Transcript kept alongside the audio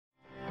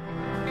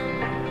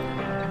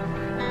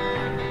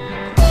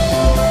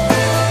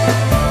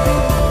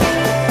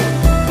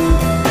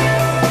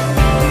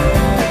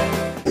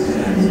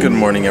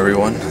morning,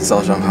 everyone.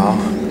 Zhao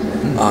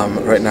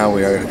Zhanghao. Right now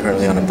we are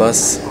currently on a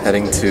bus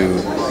heading to,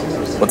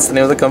 what's the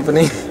name of the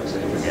company?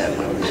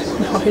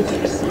 No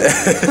idea.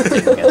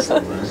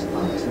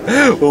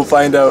 We'll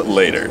find out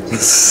later.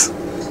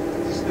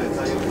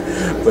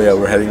 But yeah,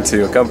 we're heading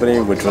to a company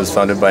which was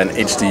founded by an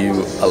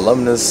HDU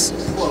alumnus.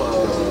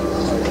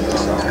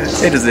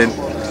 Hey, Jazin.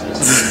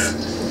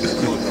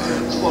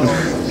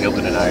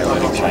 Gilbert and I are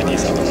learning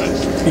Chinese on the way.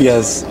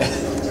 Yes.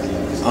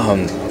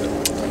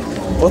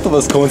 Both of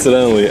us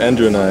coincidentally,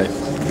 Andrew and I,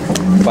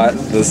 bought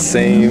the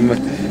same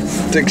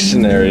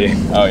dictionary.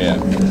 Oh yeah.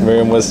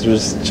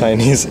 Merriam-Webster's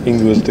Chinese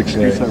English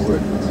Dictionary.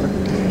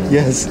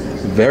 Yes,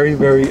 very,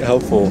 very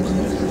helpful.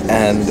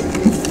 And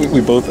we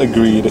both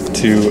agreed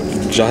to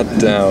jot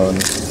down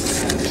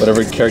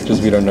whatever characters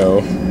we don't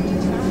know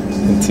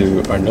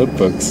into our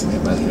notebooks.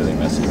 That's really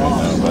messy right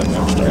now, but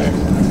I'm sorry.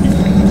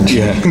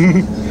 Yeah.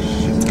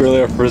 It's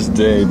barely our first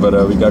day, but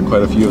we got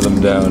quite a few of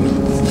them down.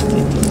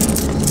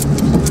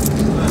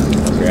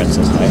 Umbreon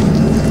says hi.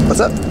 What's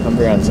up?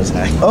 Umbreon says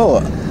hi. Oh,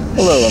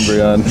 hello,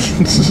 Umbreon.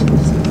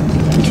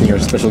 Featuring our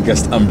special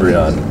guest,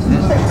 Umbreon.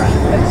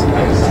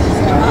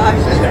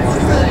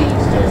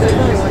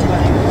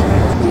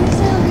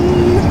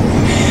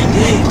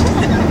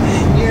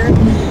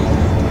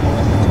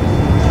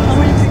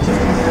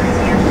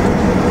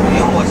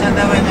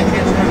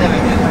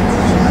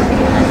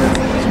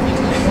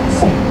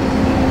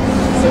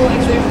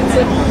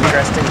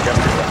 Interesting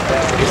jumpers like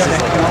that.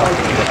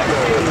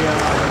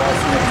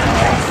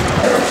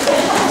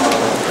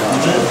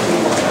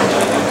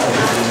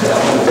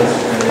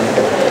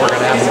 We're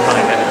gonna have to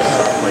find it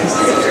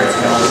places here.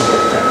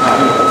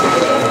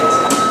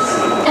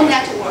 And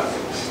network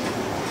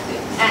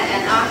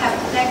and all have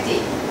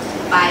collected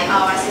by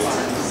our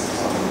systems.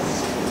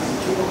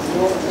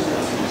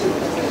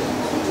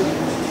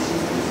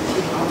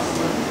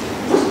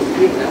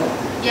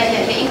 Yeah,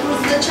 it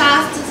includes the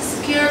trust, the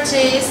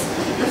securities,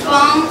 the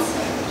funds.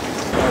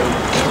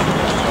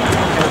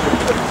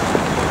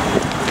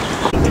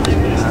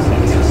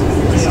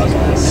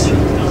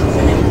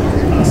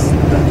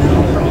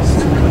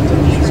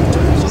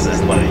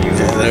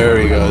 There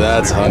we go,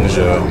 that's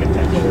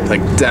Hangzhou.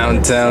 Like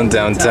downtown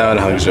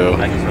Hangzhou.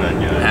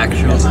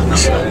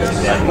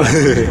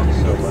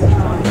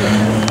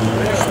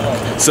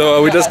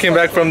 So we just came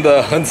back from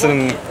the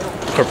Hudson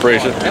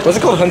Corporation. What's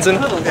it called, Hudson?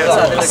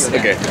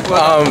 Okay.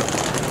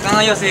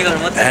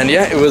 And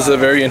yeah, it was a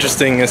very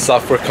interesting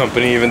software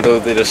company, even though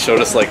they just showed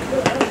us like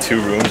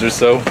 2 rooms or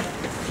so.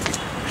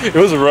 It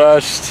was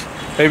rushed.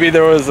 Maybe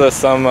there was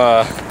some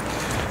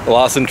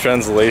loss in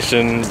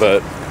translation,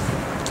 but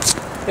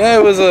yeah,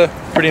 it was a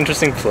pretty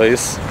interesting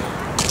place.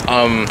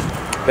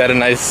 They had a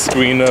nice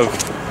screen of,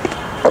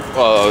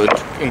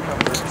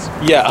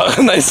 yeah,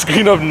 a nice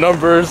screen of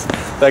numbers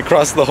that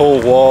crossed the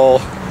whole wall.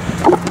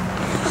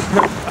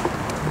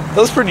 That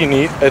was pretty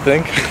neat, I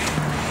think.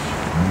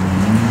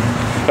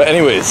 But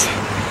anyways,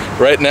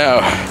 right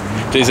now,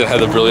 Jason had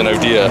the brilliant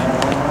idea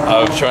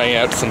of trying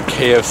out some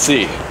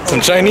KFC,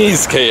 some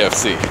Chinese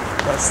KFC.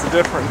 That's the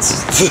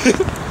difference.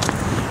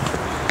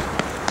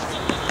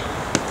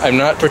 I'm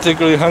not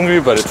particularly hungry,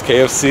 but it's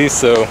KFC,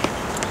 so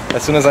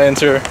as soon as I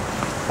enter,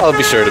 I'll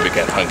be sure to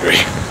get hungry.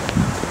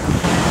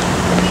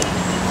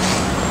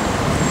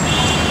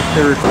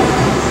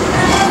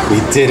 We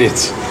did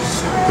it!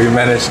 We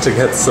managed to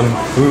get some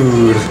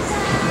food.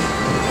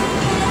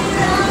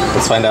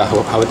 Let's find out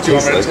how it tastes like. Do you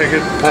want me to take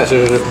it?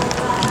 Sure.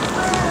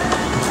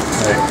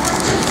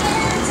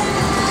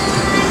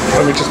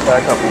 Let me just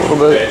back up a little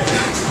bit.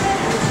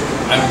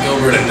 I'm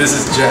Gilbert and this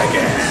is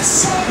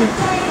Jackass.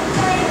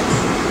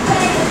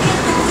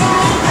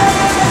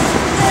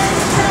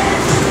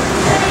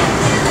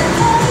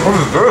 What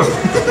is this?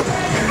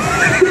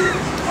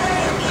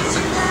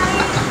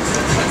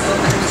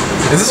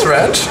 Is this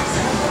ranch?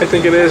 I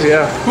think it is,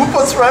 yeah. Who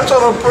puts ranch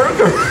on a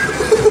burger?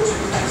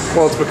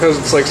 Well, it's because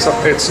it's like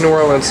it's New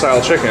Orleans style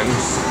chicken.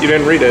 You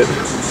didn't read it.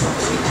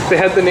 They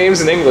had the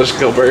names in English,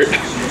 Gilbert.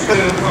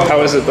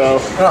 How is it though?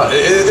 No,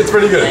 it's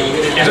pretty good.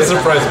 It just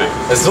surprised me.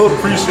 I still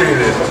appreciate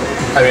it.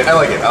 I mean, I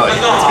like it. It's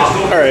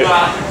good. All right.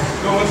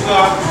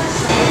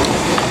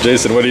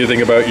 Jason, what do you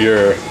think about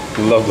your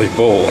lovely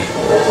bowl?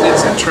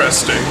 It's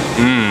interesting.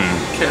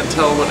 Can't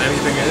tell what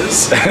anything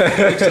is.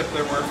 Except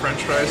there were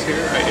French fries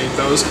here. I ate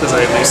those because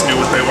I at least knew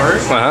what they were.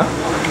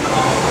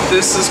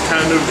 This is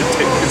kind of,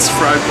 it's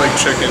fried like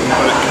chicken,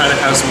 but it kind of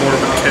has more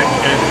of a kick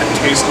and it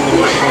tastes a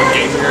little bit more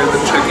gamier than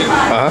chicken.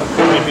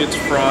 Maybe it's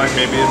fried,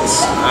 maybe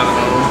it's, I don't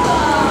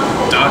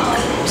know, duck,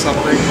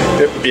 something.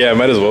 Yeah, it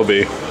might as well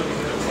be.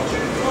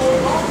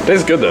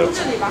 Tastes good though.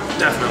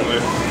 Definitely.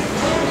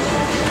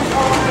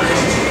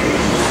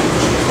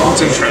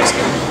 It's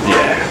interesting.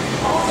 Yeah.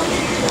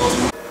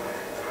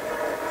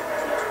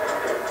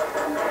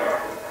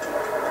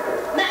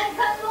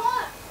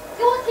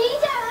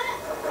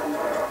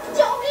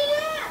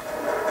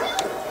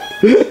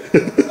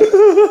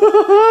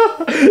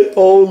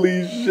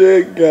 Holy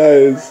shit,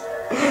 guys.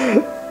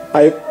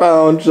 I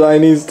found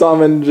Chinese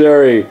Tom and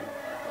Jerry.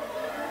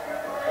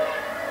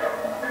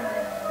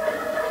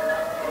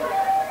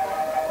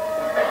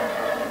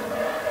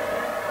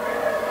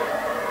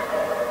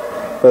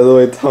 By the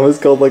way, Tom is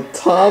called like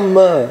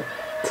Tama.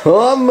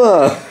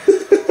 Tama.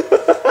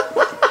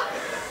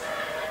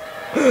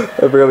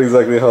 I forgot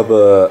exactly how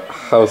the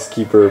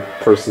housekeeper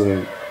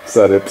person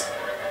said it.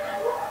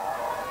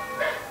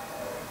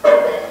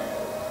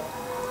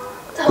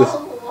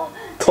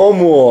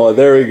 Tomo,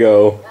 there we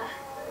go.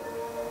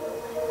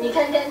 你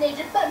看看那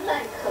只笨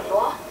麦克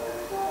罗，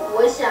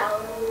我想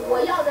我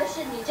要的是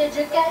你这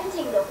只干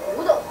净的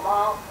古董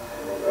猫。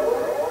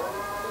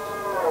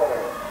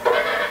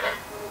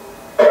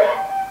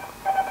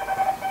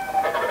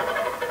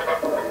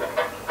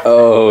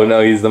Oh,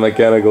 now he's the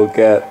mechanical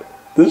cat.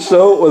 This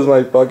show was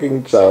my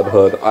fucking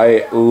childhood.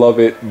 I love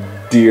it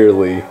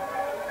dearly.